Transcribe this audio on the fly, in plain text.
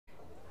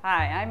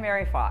Hi, I'm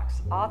Mary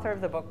Fox, author of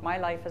the book My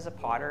Life as a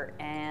Potter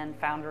and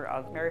founder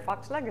of Mary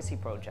Fox Legacy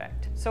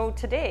Project. So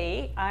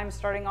today I'm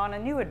starting on a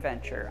new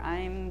adventure.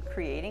 I'm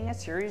creating a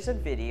series of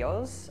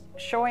videos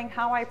showing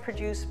how I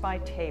produce my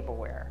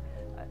tableware.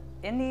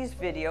 In these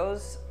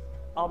videos,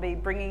 I'll be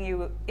bringing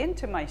you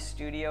into my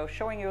studio,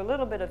 showing you a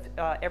little bit of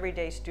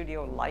everyday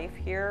studio life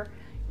here,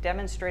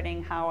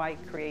 demonstrating how I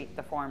create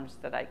the forms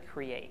that I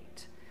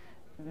create.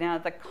 Now,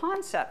 the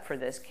concept for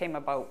this came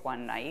about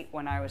one night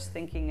when I was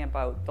thinking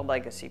about the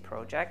Legacy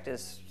Project,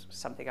 is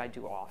something I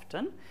do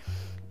often.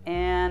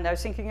 And I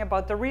was thinking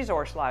about the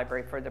resource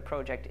library for the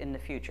project in the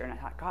future. And I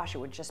thought, gosh, it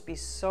would just be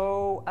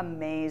so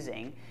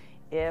amazing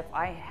if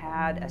I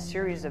had a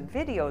series of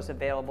videos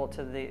available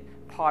to the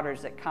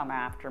potters that come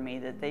after me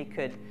that they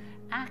could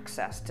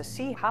access to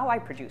see how I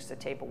produce the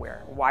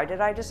tableware. Why did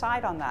I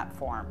decide on that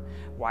form?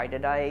 Why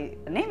did I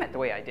name it the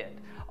way I did?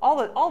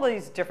 All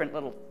these different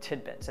little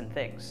tidbits and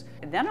things.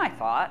 And then I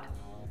thought,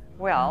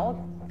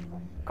 well,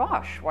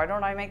 gosh, why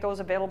don't I make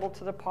those available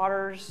to the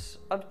potters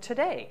of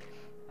today?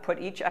 Put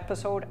each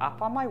episode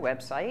up on my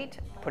website,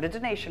 put a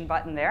donation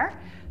button there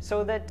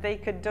so that they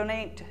could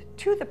donate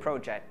to the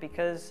project,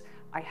 because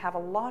I have a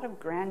lot of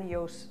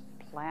grandiose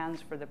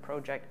plans for the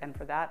project, and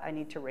for that I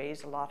need to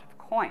raise a lot of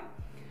coin.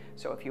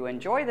 So if you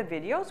enjoy the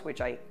videos, which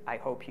I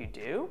hope you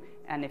do,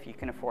 and if you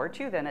can afford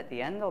to, then at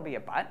the end there'll be a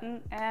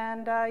button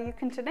and you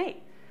can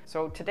donate.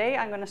 So today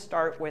I'm going to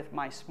start with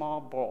my small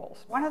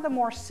bowls. One of the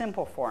more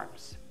simple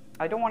forms.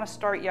 I don't want to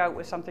start you out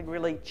with something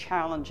really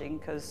challenging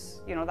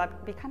because, you know,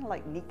 that'd be kind of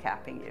like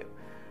kneecapping you.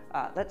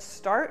 Let's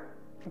start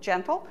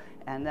gentle,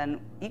 and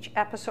then each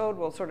episode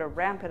we'll sort of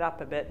ramp it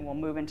up a bit and we'll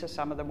move into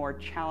some of the more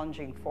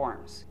challenging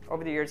forms.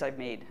 Over the years I've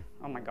made,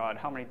 oh my God,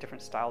 how many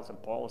different styles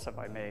of bowls have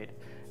I made?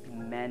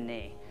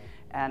 Many.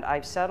 And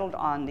I've settled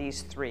on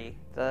these three,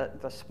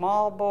 the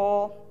small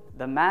bowl,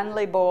 the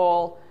manly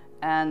bowl,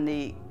 and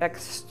the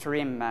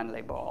extreme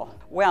manly bowl.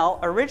 Well,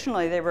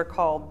 originally they were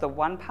called the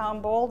 1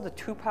 pound bowl, the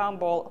 2 pound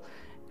bowl,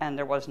 and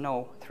there was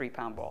no 3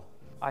 pound bowl.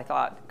 I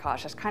thought,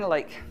 gosh, that's kind of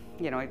like,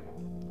 you know,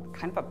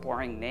 kind of a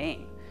boring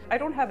name. I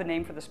don't have a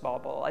name for the small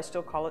bowl. I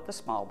still call it the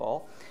small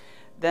bowl.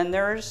 Then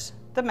there's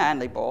the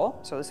manly bowl.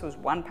 So this was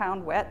 1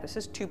 pound wet, this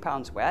is 2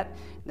 pounds wet.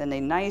 Then they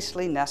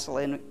nicely nestle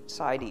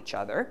inside each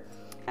other.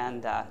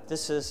 And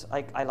this is,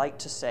 like I like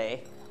to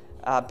say,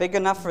 big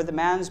enough for the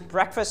man's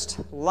breakfast,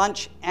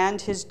 lunch, and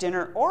his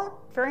dinner, or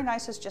very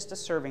nice as just a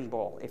serving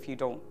bowl if you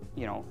don't,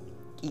 you know,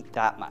 eat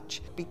that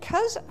much.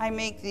 Because I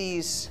make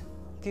these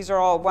are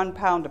all 1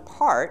 pound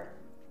apart,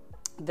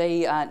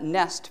 they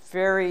nest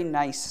very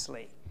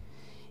nicely.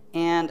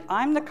 And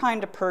I'm the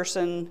kind of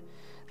person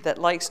that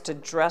likes to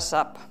dress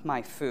up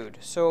my food.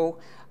 So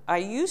I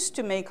used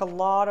to make a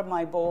lot of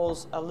my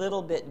bowls a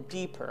little bit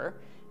deeper,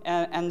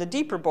 and the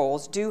deeper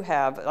bowls do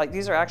have, like,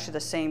 these are actually the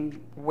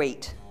same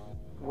weight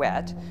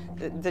wet.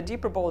 The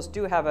deeper bowls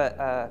do have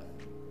a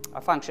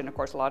function. Of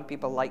course, a lot of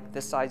people like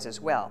this size as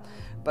well.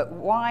 But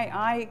why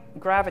I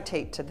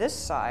gravitate to this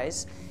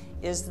size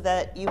is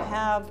that you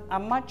have a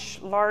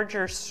much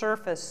larger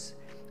surface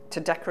to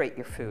decorate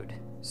your food.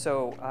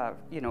 So,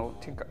 you know,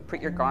 to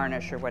put your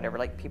garnish or whatever,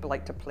 like people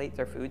like to plate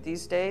their food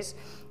these days.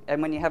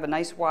 And when you have a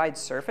nice wide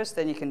surface,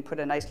 then you can put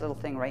a nice little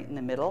thing right in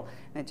the middle,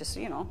 and it just,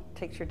 you know,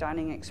 takes your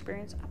dining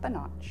experience up a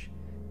notch.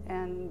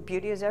 And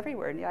beauty is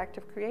everywhere in the act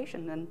of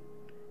creation, and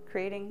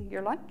creating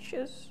your lunch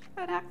is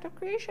an act of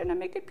creation and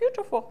make it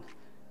beautiful.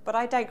 But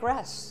I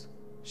digress.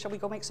 Shall we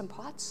go make some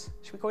pots?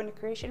 Should we go in the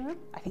creation room?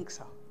 I think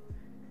so.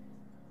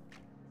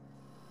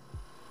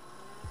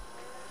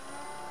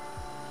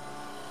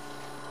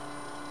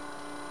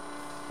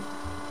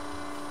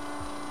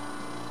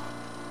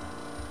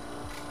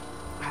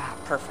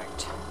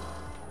 Perfect.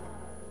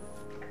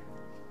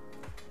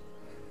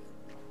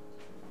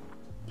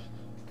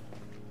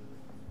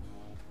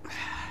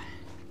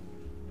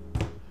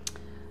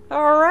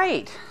 All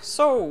right,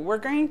 so we're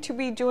going to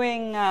be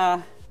doing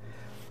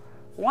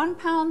 1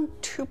 pound,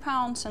 2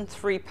 pounds, and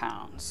 3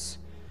 pounds.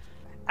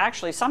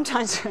 Actually,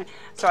 sometimes,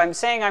 so I'm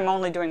saying I'm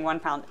only doing 1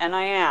 pound, and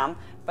I am,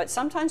 but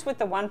sometimes with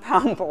the 1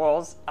 pound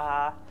bowls,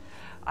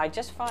 I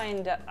just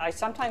find I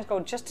sometimes go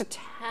just a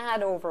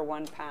tad over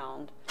 1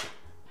 pound.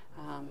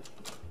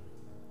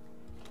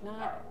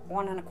 Not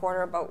 1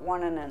 1/4, about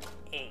 1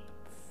 1/8,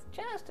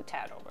 just a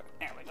tad over.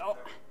 There we go.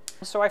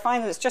 So I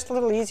find that it's just a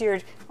little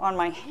easier on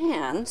my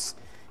hands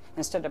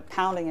instead of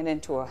pounding it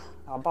into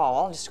a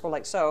ball. Just go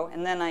like so,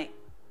 and then I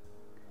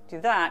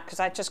do that because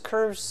that just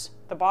curves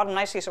the bottom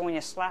nicely. So when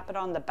you slap it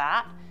on the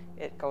bat,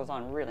 it goes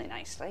on really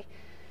nicely.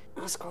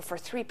 Let's go for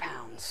 3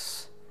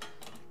 pounds.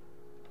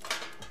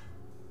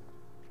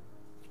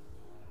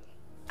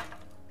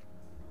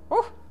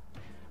 Woo!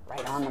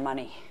 Right on the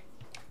money.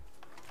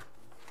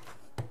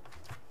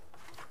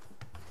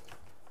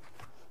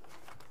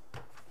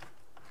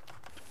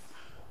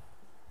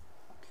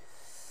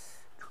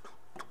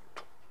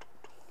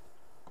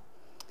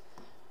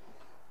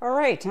 All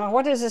right, now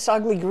what is this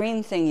ugly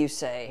green thing you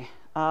say?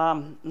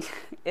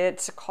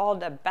 It's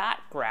called a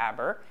bat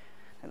grabber.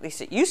 At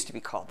least it used to be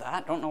called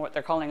that. Don't know what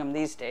they're calling them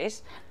these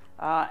days.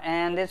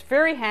 And it's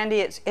very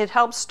handy. It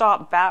helps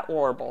stop bat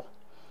warble.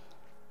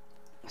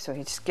 So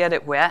you just get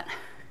it wet,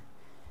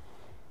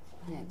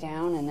 put it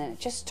down, and then it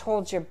just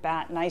holds your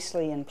bat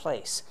nicely in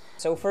place.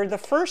 So for the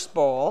first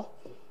bowl,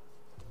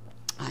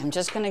 I'm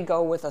just going to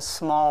go with a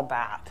small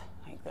bat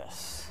like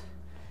this,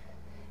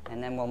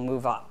 and then we'll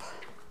move up.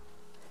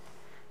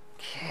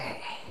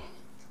 Okay.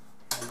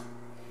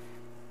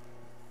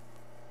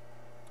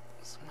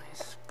 Here's my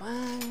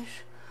sponge,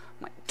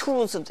 my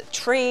tools of the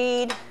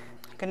trade.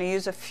 I'm going to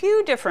use a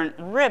few different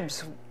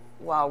ribs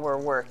while we're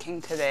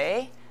working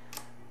today.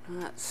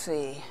 Let's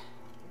see.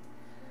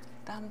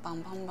 Bum,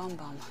 bum, bum, bum,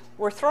 bum.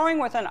 We're throwing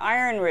with an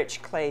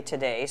iron-rich clay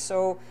today,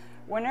 so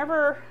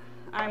whenever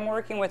I'm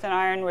working with an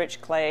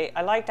iron-rich clay,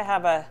 I like to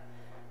have a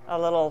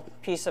little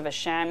piece of a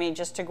chamois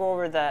just to go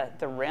over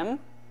the rim,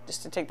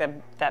 just to take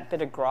that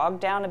bit of grog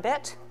down a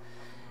bit.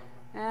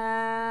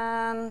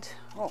 And,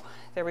 oh,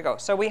 there we go.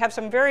 So we have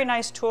some very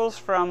nice tools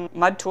from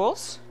Mud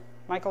Tools.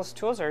 Michael's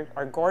tools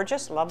are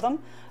gorgeous, love them.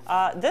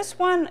 This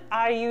one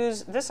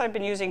I've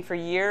been using for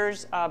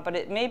years, but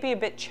it may be a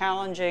bit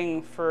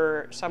challenging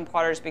for some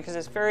potters because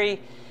it's very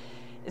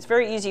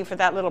easy for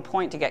that little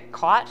point to get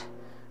caught.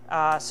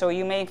 So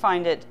you may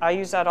find it, I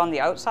use that on the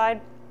outside,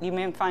 you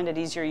may find it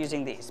easier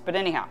using these. But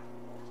anyhow,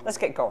 let's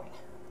get going.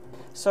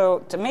 So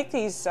to make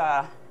these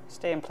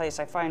stay in place,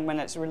 I find when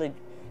it's really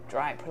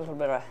dry, put a little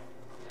bit of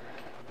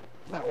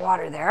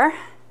water there.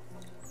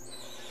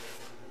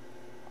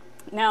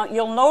 Now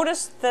you'll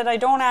notice that I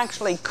don't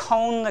actually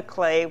cone the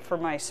clay for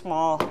my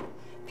small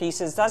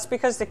pieces. That's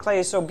because the clay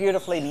is so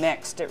beautifully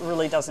mixed, it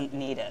really doesn't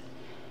need it.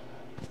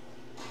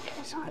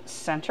 Okay, so it's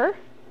center.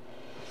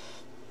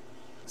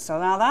 So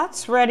now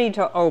that's ready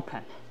to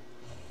open.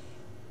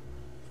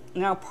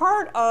 Now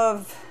part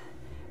of,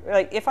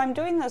 like if I'm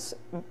doing this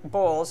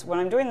bowls, when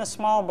I'm doing the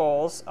small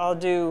bowls, I'll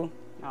do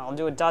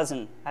a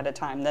dozen at a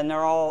time. Then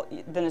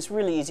it's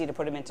really easy to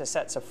put them into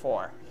sets of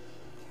 4.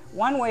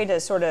 One way to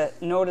sort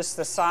of notice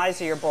the size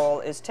of your bowl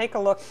is take a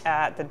look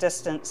at the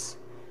distance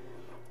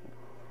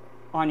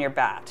on your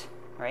bat,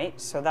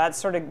 right? So that's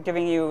sort of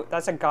giving you,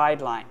 that's a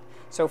guideline.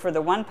 So for the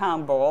 1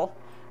 pound bowl,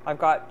 I've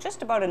got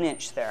just about an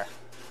inch there.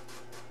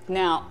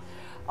 Now,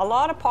 a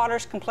lot of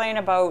potters complain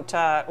about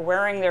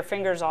wearing their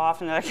fingers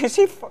off, and I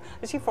see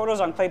photos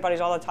on clay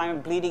buddies all the time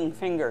of bleeding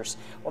fingers.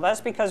 Well, that's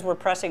because we're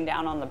pressing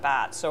down on the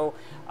bat. So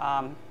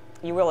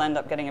you will end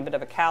up getting a bit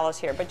of a callus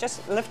here, but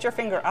just lift your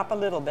finger up a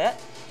little bit,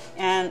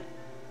 and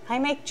I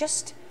make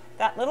just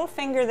that little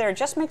finger there,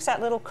 just makes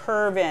that little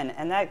curve in,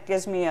 and that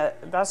gives me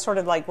that's sort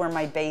of like where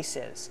my base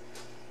is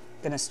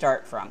gonna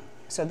start from.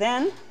 So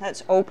then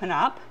let's open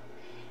up,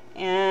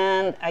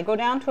 and I go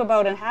down to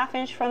about a ½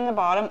 inch from the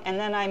bottom, and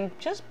then I'm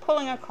just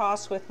pulling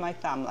across with my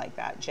thumb like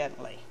that,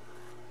 gently.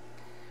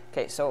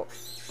 Okay, so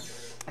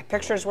a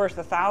picture's worth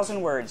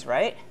 1,000 words,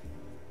 right?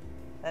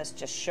 Let's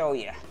just show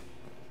you.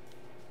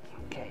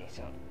 Okay,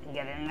 so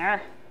get in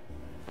there.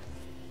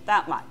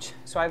 That much.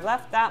 So I've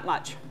left that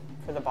much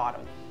for the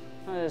bottom.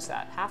 What is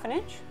that, ½ an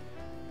inch?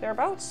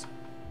 Thereabouts?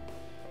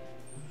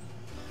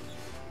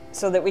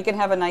 So that we can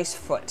have a nice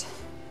foot.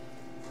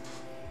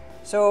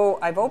 So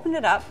I've opened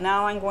it up.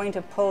 Now I'm going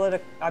to pull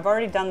it, I've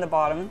already done the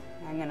bottom.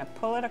 I'm going to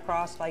pull it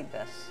across like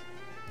this.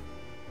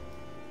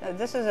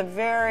 This is a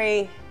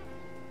very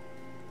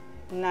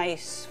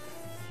nice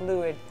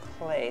fluid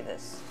clay,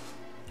 this,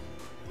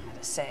 I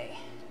gotta say.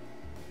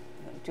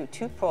 Do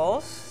 2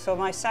 pulls. So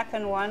my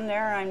second one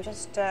there, I'm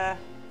just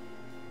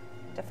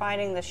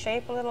defining the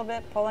shape a little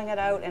bit, pulling it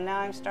out, and now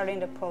I'm starting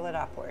to pull it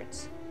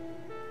upwards.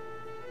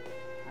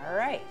 All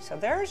right, so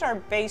there's our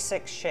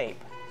basic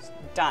shape. It's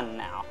done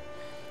now.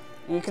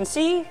 And you can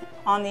see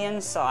on the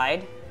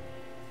inside,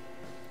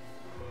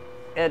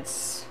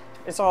 it's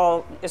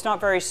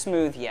not very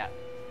smooth yet.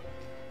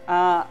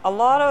 A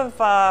lot of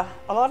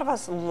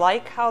us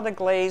like how the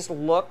glaze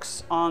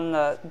looks on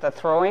the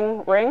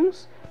throwing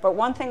rings. But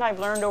one thing I've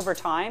learned over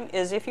time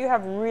is if you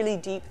have really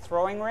deep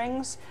throwing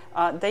rings,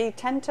 they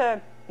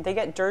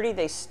get dirty,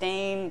 they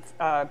stain,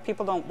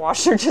 people don't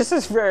wash their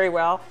dishes very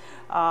well.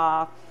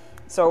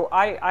 So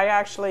I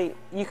actually,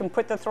 you can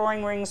put the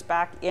throwing rings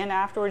back in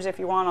afterwards if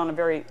you want on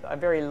a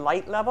very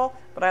light level,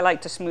 but I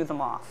like to smooth them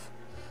off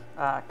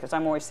because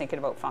I'm always thinking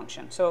about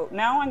function. So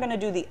now I'm going to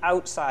do the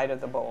outside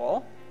of the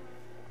bowl.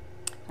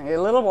 I get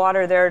a little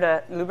water there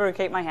to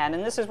lubricate my hand,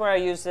 and this is where I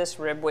use this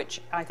rib, which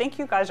I think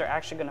you guys are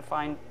actually going to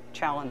find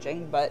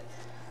challenging, but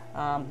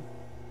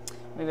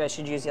maybe I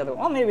should use the other one.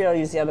 Well, maybe I'll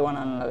use the other one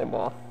on another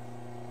bowl.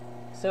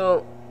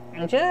 So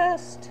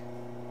just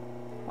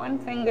 1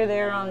 finger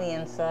there on the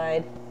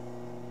inside,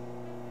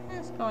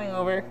 just going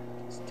over,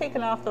 just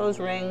taking off those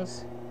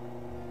rings,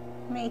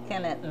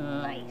 making it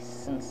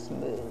nice and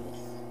smooth.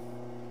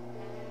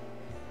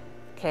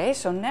 Okay,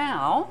 so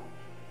now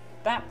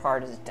that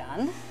part is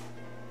done.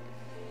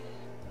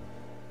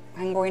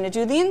 I'm going to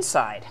do the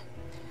inside.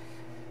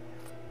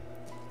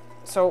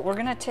 So we're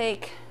going to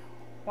take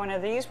one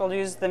of these. We'll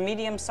use the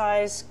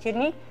medium-sized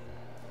kidney.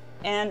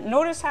 And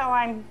notice how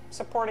I'm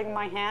supporting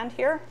my hand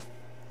here.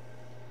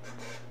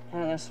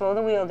 And I'm going to slow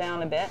the wheel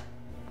down a bit.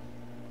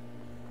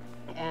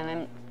 And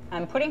I'm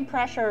I'm putting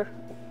pressure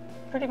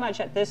pretty much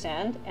at this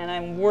end, and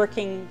I'm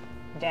working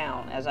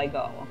down as I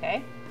go,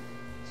 okay?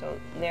 So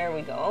there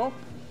we go.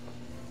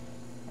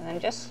 And I'm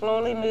just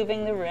slowly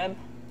moving the rib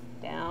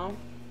down.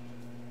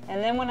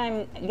 And then when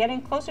I'm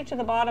getting closer to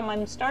the bottom,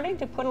 I'm starting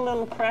to put a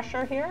little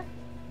pressure here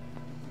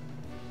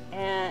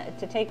and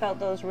to take out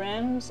those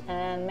rims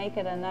and make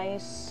it a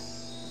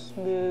nice,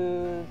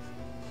 smooth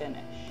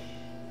finish.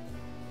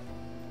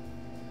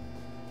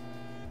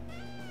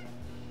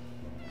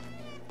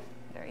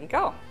 There you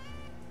go.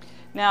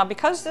 Now,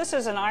 because this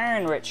is an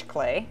iron-rich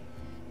clay,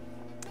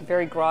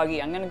 very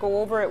groggy, I'm going to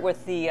go over it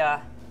with the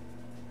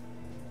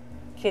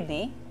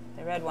kidney,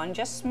 the red one,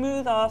 just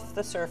smooth off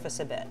the surface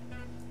a bit.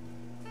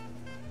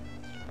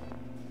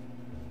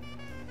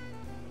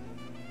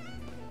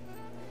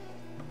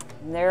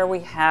 And there we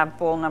have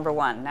bowl number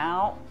 1.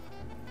 Now,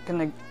 I'm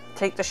going to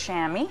take the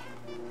chamois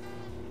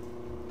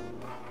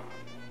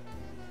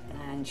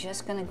and I'm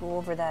just going to go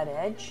over that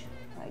edge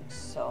like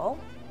so.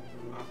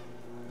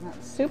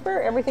 That's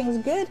super,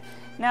 everything's good.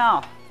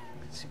 Now,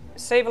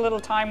 save a little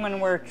time when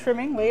we're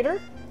trimming later.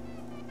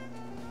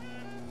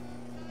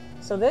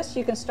 So this,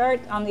 you can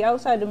start on the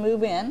outside to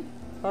move in.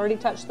 Already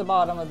touched the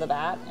bottom of the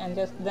bat, and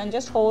then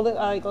just hold it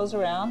while it goes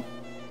around.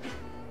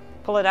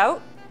 Pull it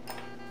out.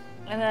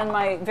 And then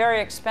my very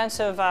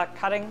expensive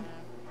cutting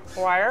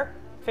wire,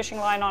 fishing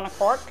line on a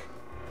cork.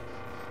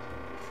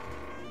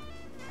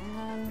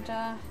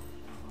 And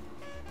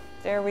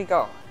there we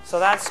go. So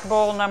that's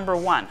bowl number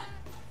 1.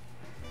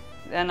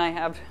 Then I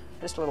have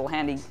this little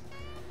handy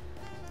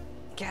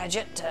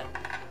gadget to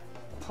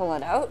pull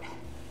it out.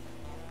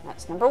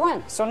 That's number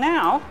 1. So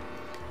now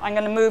I'm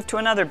going to move to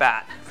another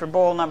bat for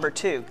bowl number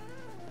 2,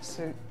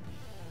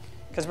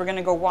 because we're going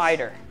to go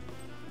wider.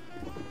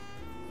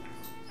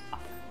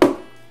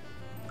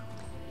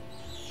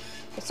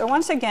 So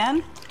once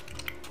again,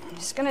 I'm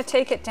just going to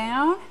take it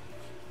down.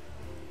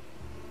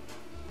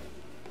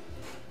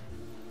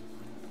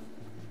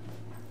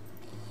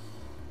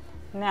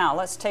 Now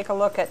let's take a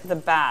look at the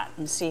bat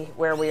and see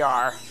where we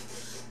are.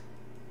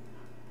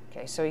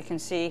 Okay, so you can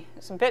see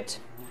it's a bit,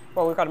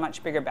 well, we've got a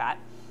much bigger bat.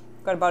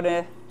 We've got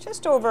about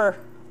just over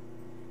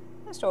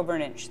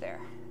an inch there.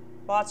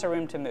 Lots of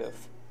room to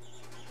move.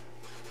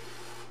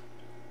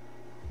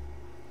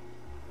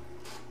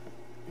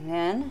 And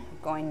then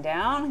going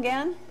down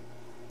again.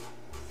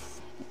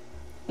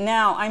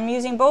 Now I'm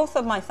using both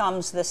of my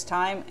thumbs this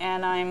time,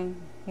 and I'm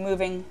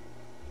moving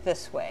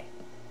this way.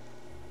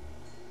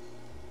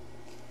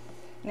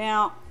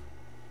 Now,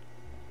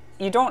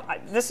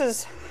 this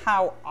is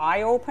how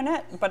I open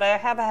it, but I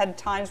have had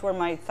times where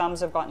my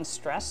thumbs have gotten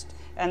stressed,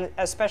 and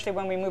especially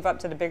when we move up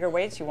to the bigger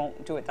weights, you won't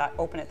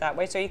open it that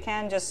way. So you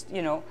can just,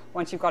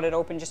 once you've got it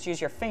open, just use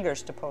your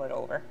fingers to pull it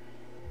over.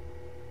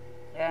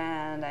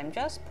 And I'm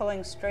just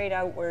pulling straight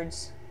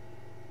outwards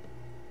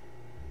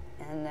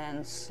and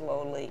then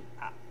slowly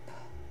up.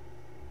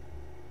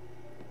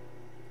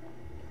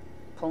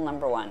 Pull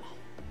number 1.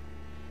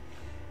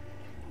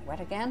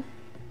 Wet again.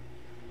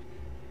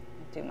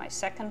 Do my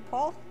second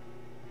pull.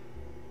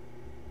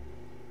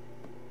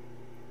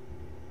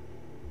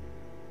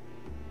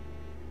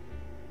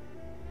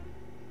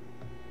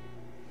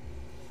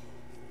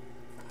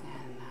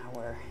 And now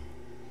we're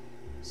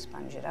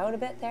sponge it out a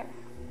bit there.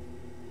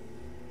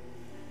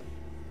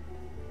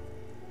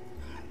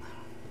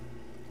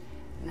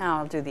 Now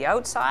I'll do the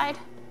outside.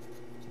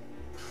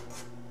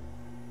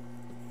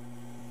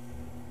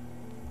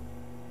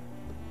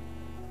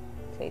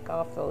 Take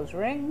off those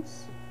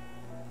rings.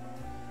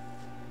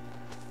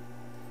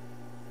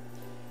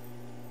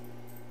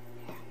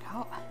 There we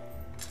go.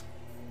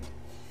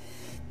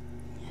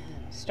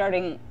 And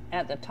starting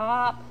at the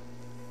top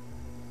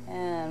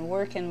and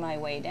working my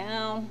way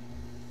down.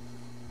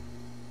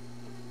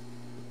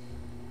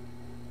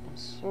 And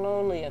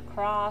slowly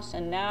across,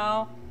 and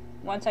now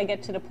once I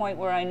get to the point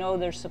where I know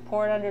there's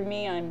support under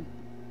me, I'm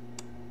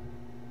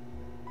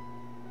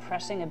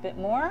pressing a bit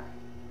more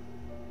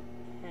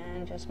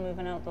and just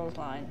moving out those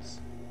lines.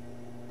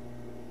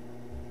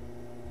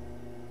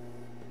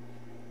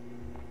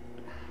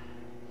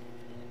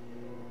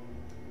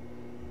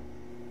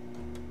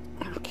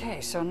 Okay,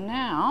 so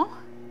now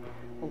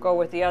we'll go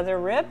with the other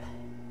rib.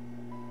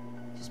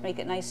 Just make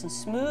it nice and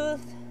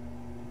smooth.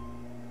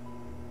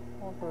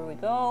 Over we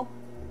go.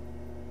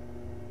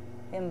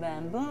 Bim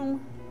bam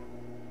boom.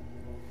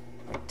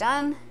 We're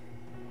done.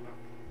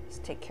 Let's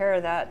take care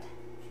of that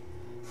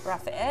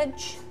rough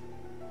edge.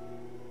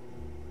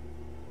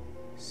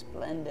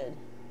 Splendid.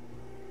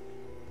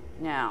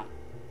 Now,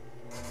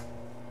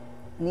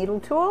 needle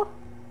tool.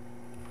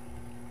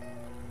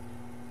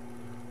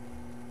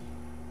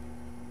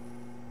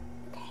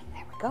 Okay,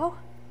 there we go.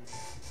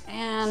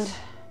 And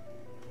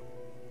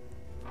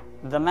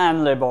the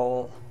manly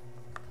bowl.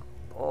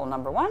 Bowl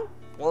number 1,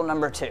 bowl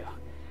number 2.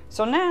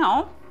 So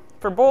now,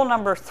 for bowl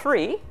number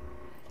 3,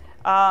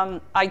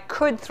 I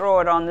could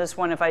throw it on this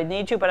one if I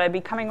need to, but I'd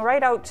be coming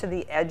right out to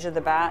the edge of the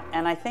bat,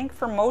 and I think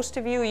for most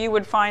of you, you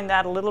would find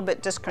that a little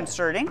bit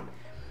disconcerting.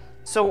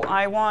 So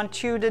I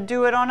want you to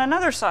do it on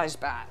another size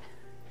bat.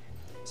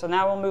 So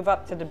now we'll move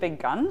up to the big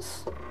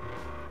guns.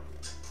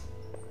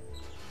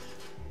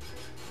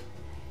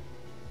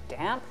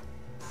 Damp.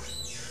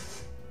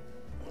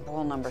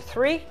 Bowl number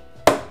 3,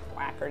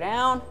 whack her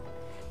down.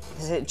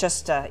 It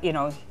just, you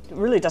know, it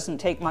really doesn't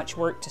take much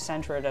work to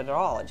center it at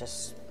all. It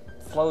just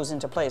flows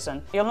into place.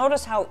 And you'll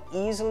notice how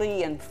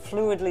easily and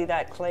fluidly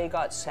that clay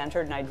got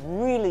centered, and I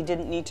really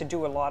didn't need to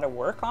do a lot of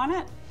work on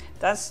it.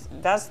 That's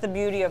the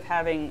beauty of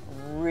having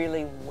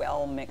really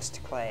well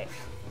mixed clay.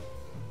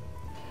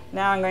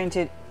 Now I'm going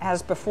to,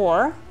 as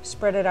before,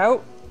 spread it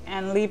out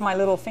and leave my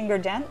little finger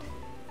dent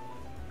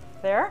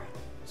there.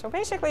 So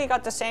basically you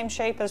got the same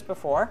shape as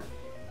before.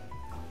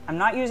 I'm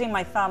not using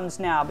my thumbs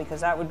now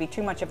because that would be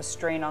too much of a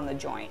strain on the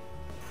joint.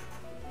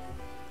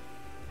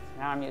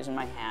 Now I'm using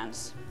my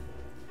hands.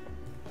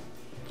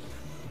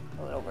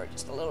 Pull it over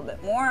just a little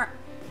bit more.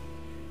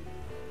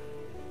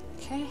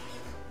 Okay.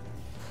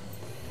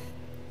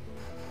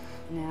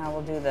 Now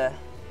we'll do the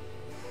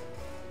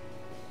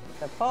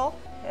pull.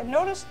 And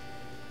notice,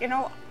 you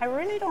know, I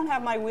really don't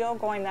have my wheel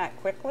going that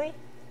quickly.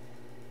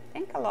 I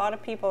think a lot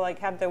of people like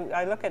have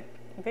I look at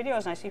videos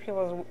and I see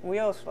people's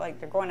wheels like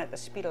they're going at the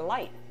speed of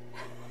light.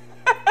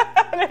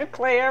 There's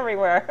clay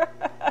everywhere.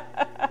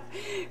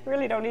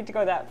 Really don't need to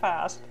go that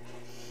fast.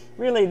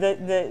 Really,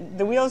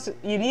 the wheels,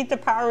 you need the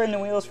power in the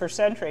wheels for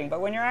centering,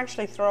 but when you're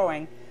actually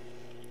throwing,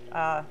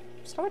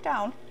 slow it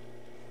down.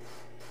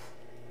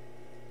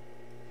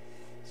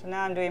 So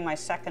now I'm doing my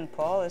second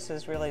pull. This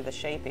is really the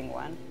shaping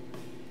one.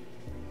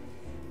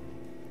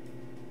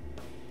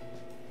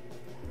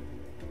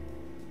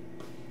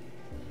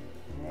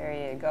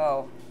 There you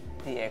go.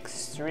 The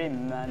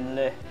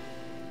extremely.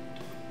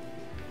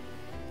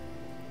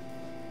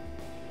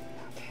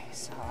 Okay,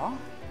 so now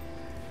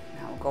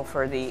we'll go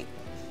for the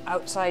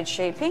outside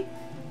shaping.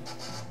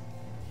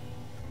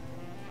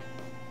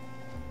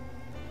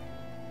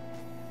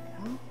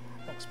 Oh,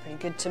 looks pretty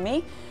good to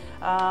me.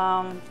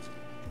 Now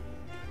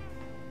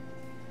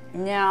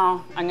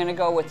I'm going to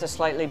go with the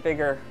slightly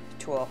bigger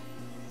tool.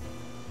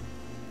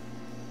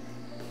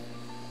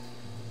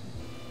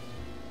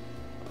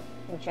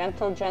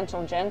 Gentle,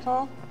 gentle,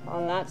 gentle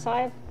on that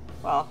side.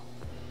 Well,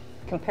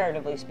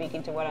 comparatively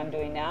speaking to what I'm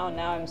doing now.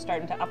 Now I'm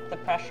starting to up the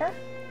pressure.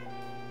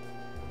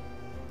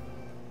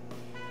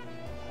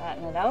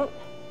 Flatten it out.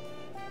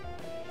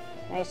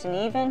 Nice and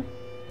even.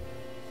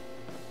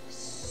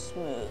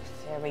 Smooth.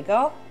 There we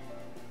go.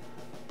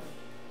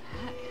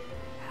 That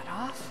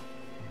off.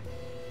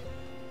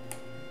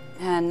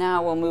 And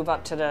now we'll move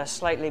up to the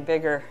slightly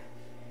bigger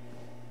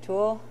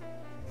tool.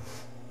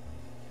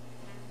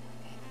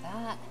 Like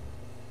that.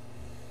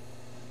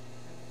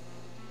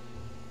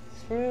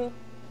 Through.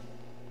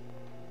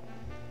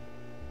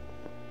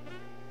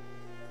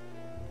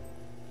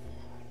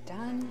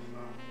 Done.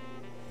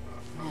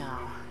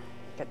 Now,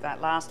 get that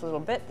last little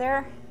bit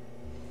there.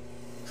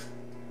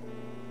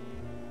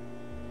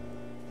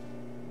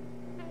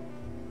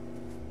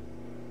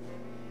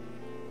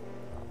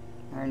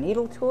 Our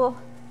needle tool.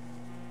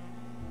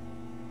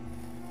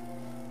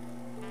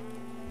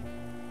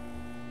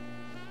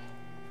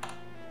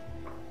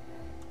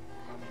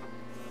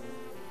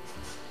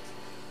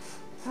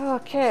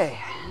 Okay,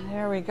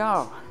 there we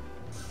go.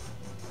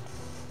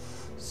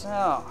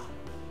 So,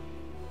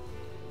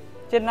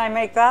 didn't I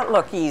make that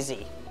look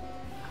easy?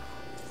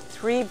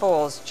 3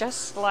 bowls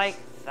just like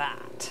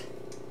that.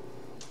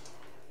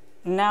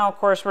 Now, of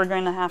course, we're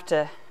going to have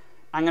to,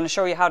 I'm going to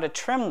show you how to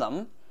trim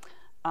them,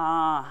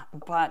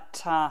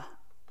 but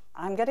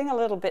I'm getting a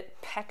little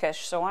bit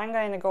peckish, so I'm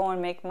going to go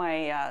and make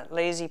my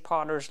lazy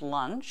potter's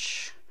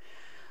lunch.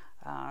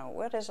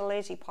 What is a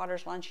lazy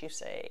potter's lunch, you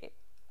say?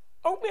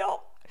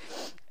 Oatmeal!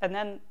 And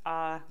then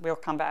we'll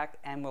come back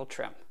and we'll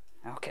trim.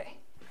 Okay.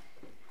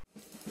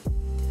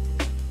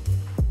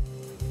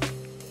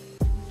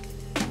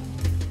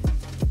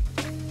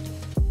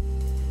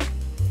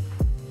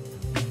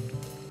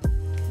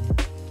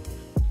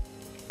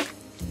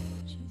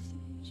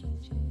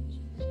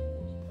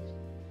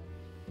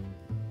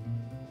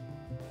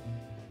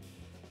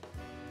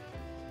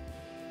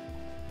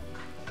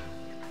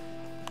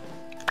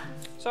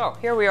 So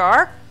here we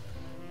are.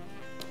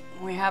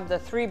 We have the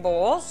 3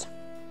 bowls.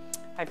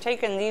 I've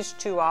taken these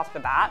 2 off the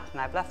bat,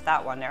 and I've left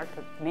that one there,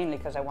 mainly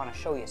because I want to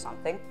show you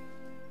something.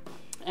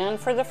 And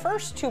for the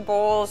first 2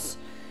 bowls,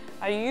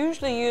 I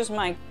usually use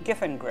my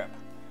Giffen grip.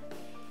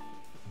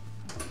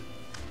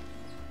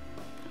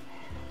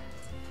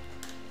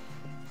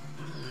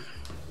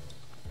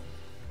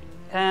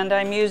 And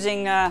I'm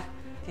using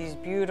these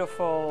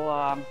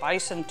beautiful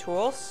bison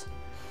tools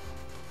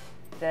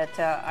that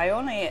I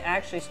only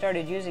actually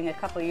started using a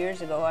couple of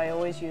years ago. I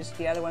always used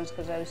the other ones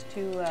because I was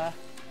too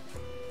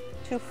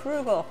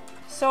frugal.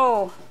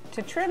 So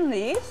to trim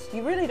these,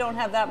 you really don't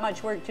have that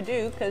much work to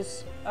do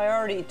because I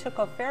already took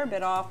a fair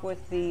bit off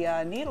with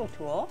the needle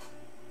tool.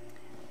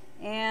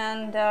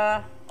 And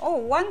oh,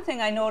 one thing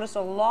I notice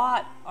a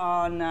lot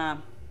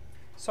on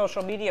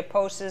social media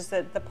posts is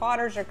that the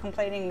potters are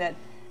complaining that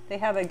they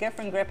have a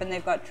Giffen grip and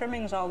they've got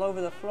trimmings all over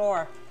the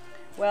floor.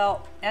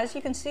 Well, as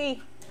you can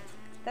see,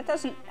 that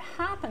doesn't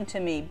happen to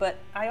me, but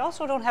I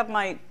also don't have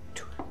my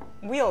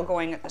wheel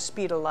going at the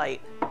speed of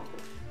light.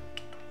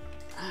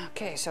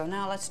 Okay, so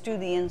now let's do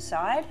the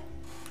inside.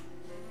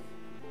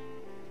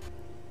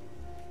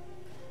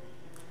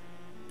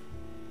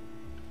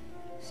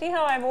 See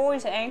how I'm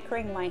always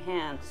anchoring my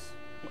hands?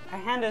 My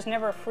hand is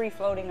never free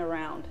floating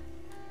around.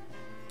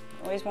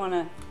 You always want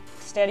to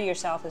steady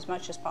yourself as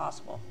much as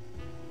possible.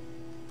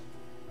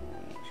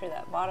 Make sure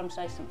that bottom's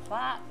nice and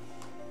flat.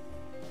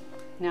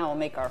 Now we'll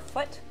make our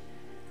foot.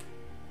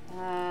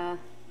 I'm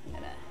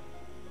gonna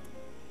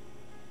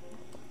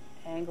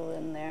angle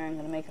in there. I'm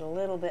gonna make it a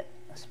little bit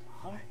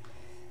smaller.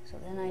 So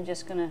then I'm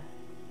just gonna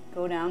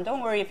go down.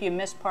 Don't worry if you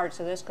miss parts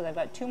of this because I've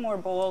got 2 more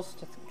bowls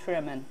to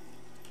trim in.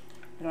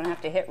 You don't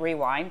have to hit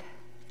rewind.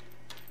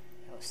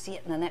 You'll see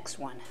it in the next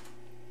one.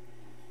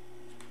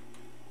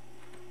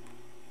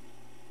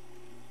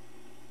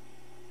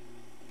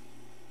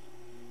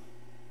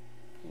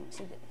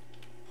 See that?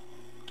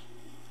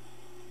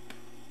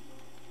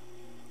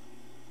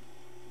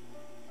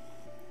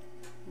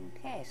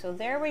 Okay, so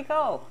there we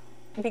go.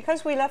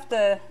 Because we left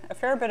a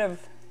fair bit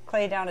of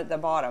clay down at the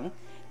bottom,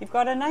 you've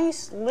got a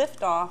nice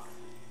lift off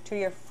to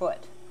your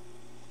foot.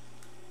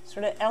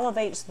 Sort of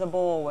elevates the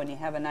bowl when you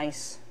have a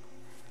nice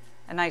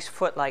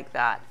foot like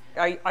that.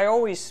 I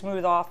always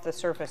smooth off the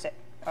surface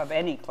of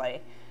any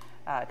clay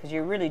because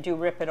you really do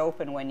rip it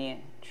open when you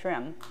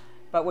trim.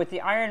 But with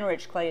the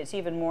iron-rich clay, it's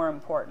even more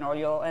important, or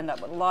you'll end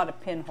up with a lot of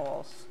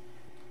pinholes.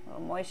 A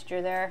little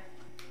moisture there.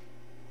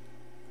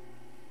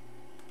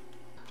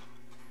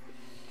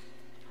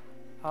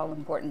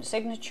 All-important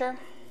signature.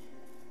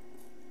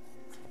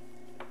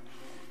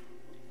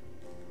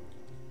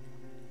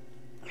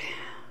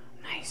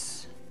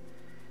 Nice.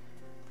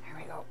 There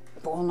we go.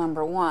 Bowl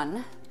number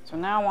 1. So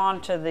now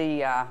on to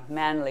the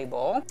manly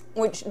bowl,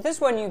 which this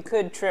one you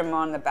could trim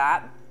on the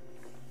bat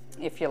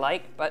if you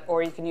like,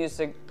 or you can use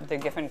the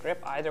Giffen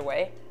grip either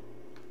way.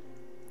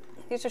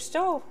 These are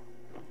still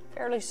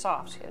fairly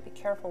soft, so you gotta be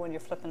careful when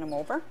you're flipping them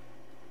over.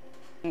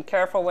 And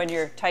careful when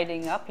you're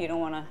tightening up, you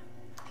don't wanna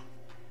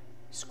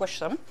squish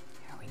them.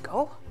 There we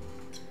go.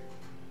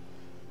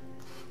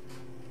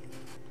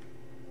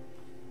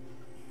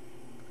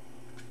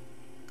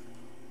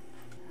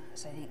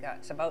 So I think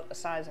that's about the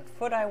size of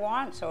foot I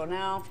want, so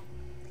now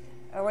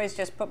I always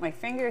just put my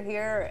finger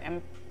here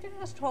and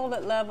just hold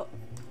it level,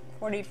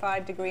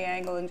 45-degree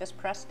angle, and just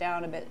press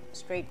down a bit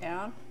straight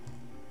down.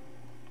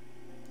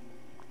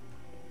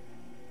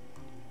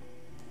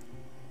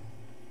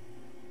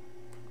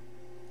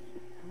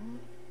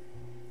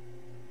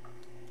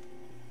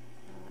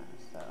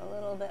 So a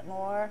little bit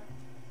more.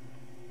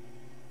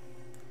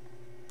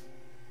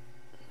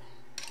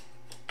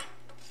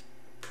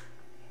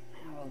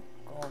 Now we'll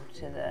go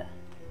to the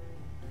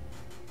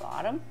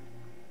bottom.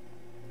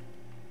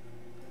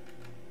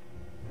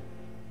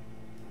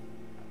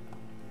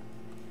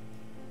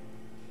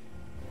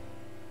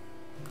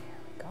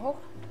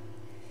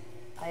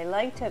 I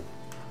like to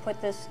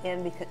put this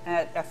in because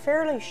at a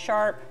fairly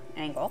sharp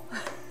angle.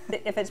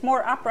 If it's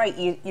more upright,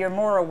 you're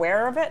more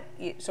aware of it.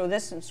 So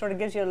this sort of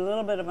gives you a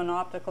little bit of an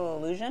optical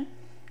illusion.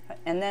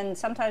 And then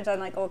sometimes I'm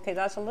like, okay,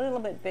 that's a little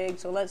bit big,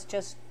 so let's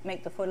just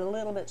make the foot a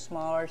little bit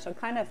smaller. So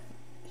kind of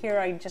here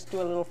I just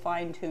do a little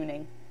fine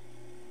tuning.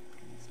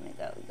 Let's make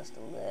that just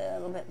a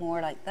little bit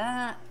more like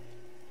that.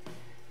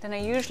 Then I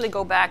usually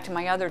go back to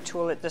my other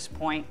tool at this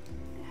point.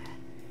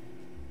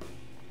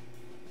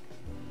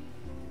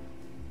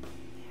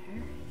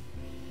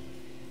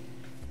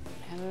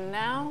 And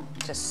now,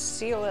 just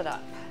seal it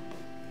up.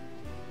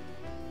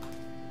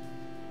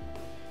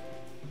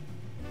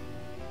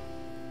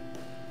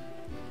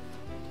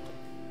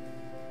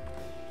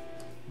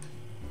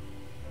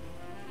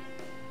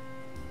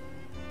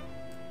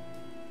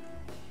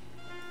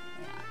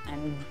 Yeah,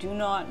 and do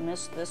not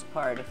miss this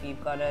part if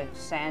you've got a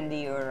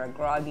sandy or a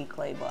groggy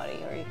clay body,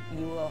 or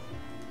you will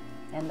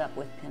end up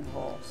with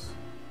pinholes.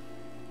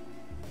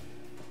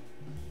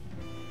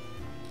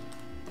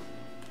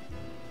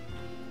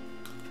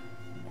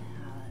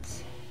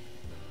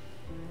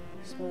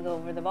 Smooth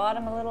over the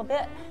bottom a little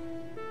bit.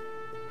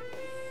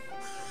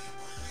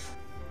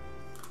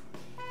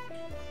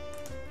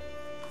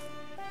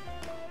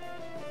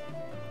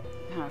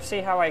 Now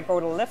see how I go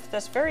to lift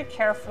this very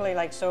carefully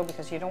like so,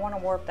 because you don't want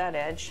to warp that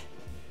edge.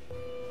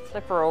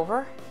 Flip her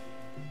over.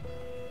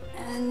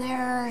 And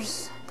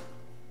there's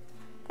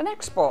the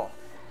next bowl.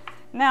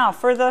 Now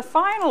for the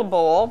final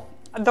bowl,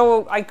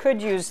 though I could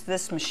use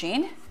this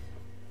machine,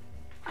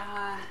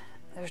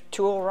 there's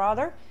tool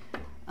rather,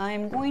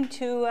 I'm going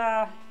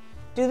to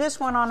do this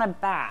one on a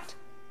bat.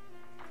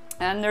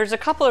 And there's a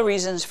couple of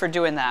reasons for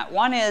doing that.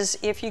 One is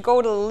if you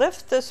go to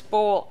lift this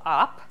bowl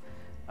up,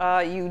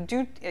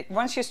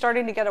 once you're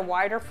starting to get a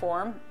wider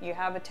form, you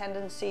have a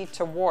tendency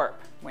to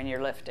warp when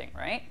you're lifting,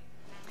 right?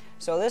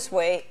 So this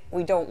way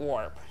we don't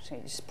warp. So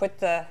you just put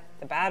the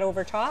bat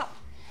over top,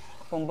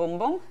 boom, boom,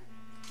 boom,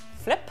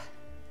 flip.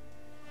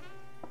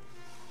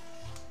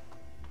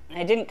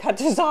 I didn't cut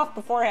this off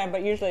beforehand,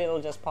 but usually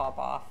it'll just pop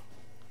off.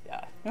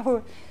 Yeah,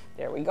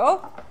 there we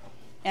go.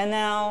 And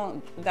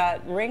now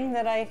that ring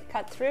that I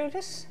cut through,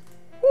 just,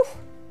 woof,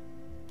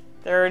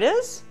 there it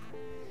is.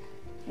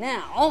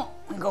 Now,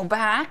 we go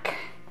back.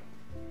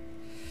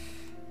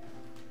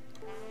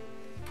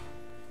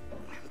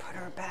 Put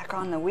her back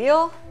on the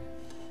wheel.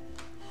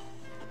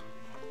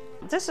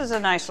 This is a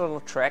nice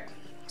little trick.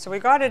 So we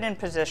got it in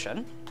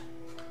position.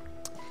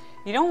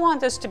 You don't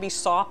want this to be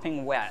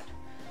sopping wet,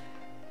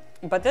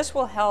 but this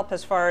will help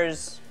as far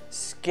as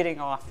skidding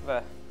off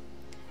the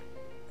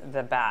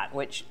bat,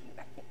 which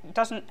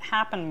doesn't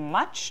happen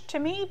much to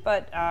me,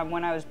 but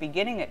when I was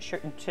beginning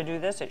to do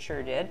this, it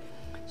sure did.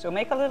 So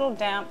make a little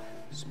damp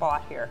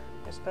spot here.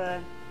 Just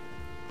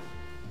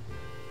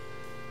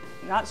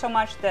not so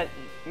much that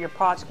your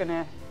pot's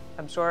gonna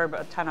absorb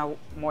a ton of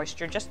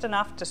moisture, just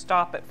enough to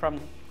stop it from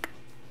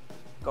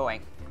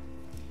going.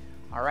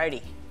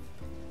 Alrighty.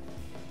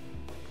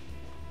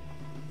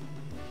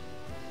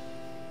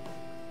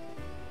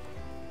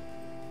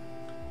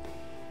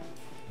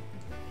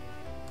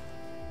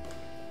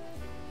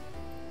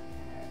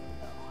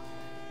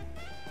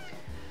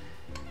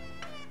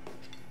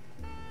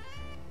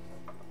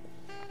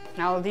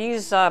 Now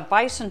these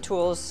bison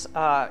tools,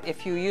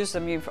 if you use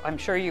them, I'm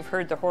sure you've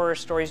heard the horror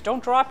stories.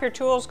 Don't drop your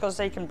tools because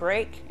they can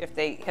break if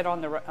they hit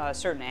on the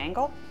certain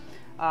angle.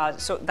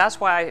 So that's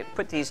why I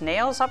put these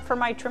nails up for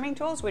my trimming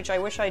tools, which I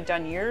wish I'd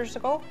done years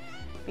ago,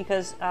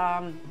 because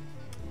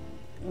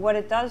what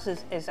it does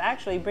is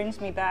actually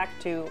brings me back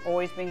to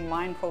always being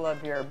mindful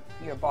of your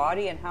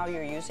body and how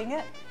you're using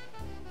it.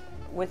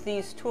 With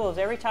these tools,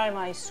 every time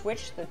I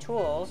switch the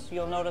tools,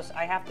 you'll notice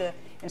I have to,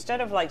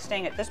 instead of like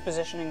staying at this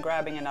position and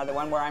grabbing another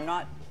one where I'm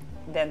not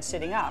then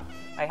sitting up,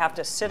 I have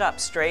to sit up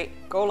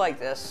straight, go like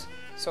this.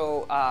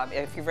 So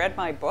if you've read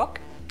my book,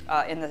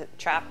 in the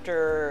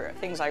chapter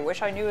Things I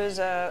Wish I Knew as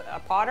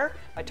a Potter,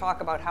 I talk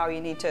about how you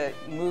need to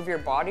move your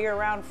body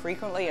around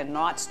frequently and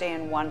not stay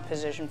in one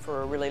position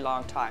for a really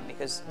long time,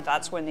 because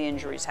that's when the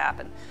injuries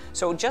happen.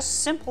 So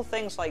just simple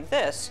things like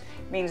this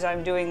means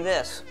I'm doing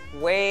this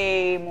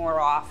way more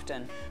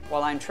often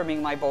while I'm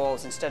trimming my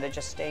bowls instead of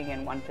just staying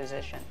in one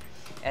position.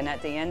 And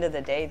at the end of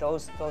the day,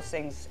 those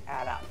things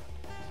add up.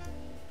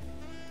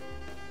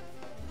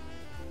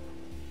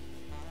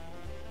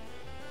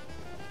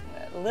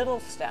 Little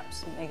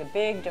steps make a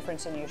big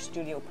difference in your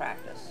studio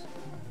practice.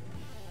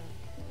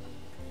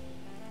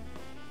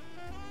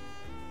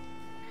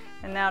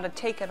 And now to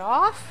take it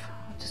off,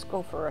 I'll just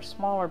go for a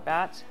smaller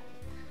bat.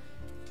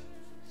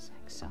 Just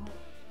like so.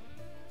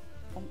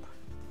 Boom.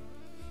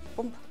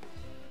 Boom.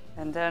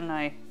 And then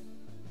I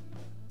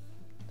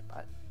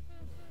but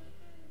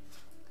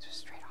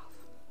just straight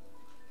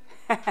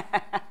off.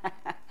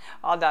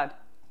 All done.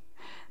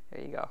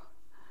 There you go.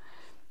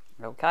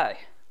 Okay.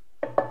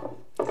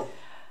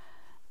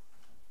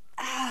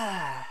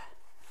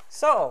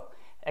 So,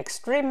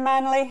 extreme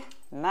manly,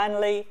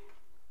 manly,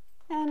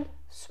 and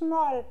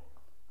small.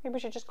 Maybe we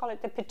should just call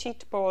it the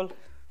petite bowl.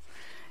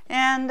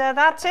 And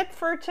that's it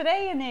for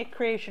today in the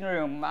creation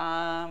room.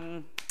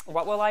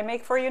 What will I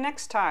make for you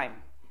next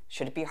time?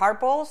 Should it be heart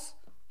bowls?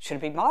 Should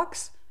it be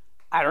mugs?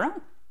 I don't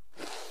know.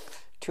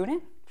 Tune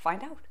in,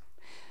 find out.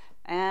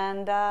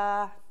 And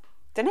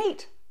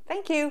donate.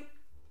 Thank you.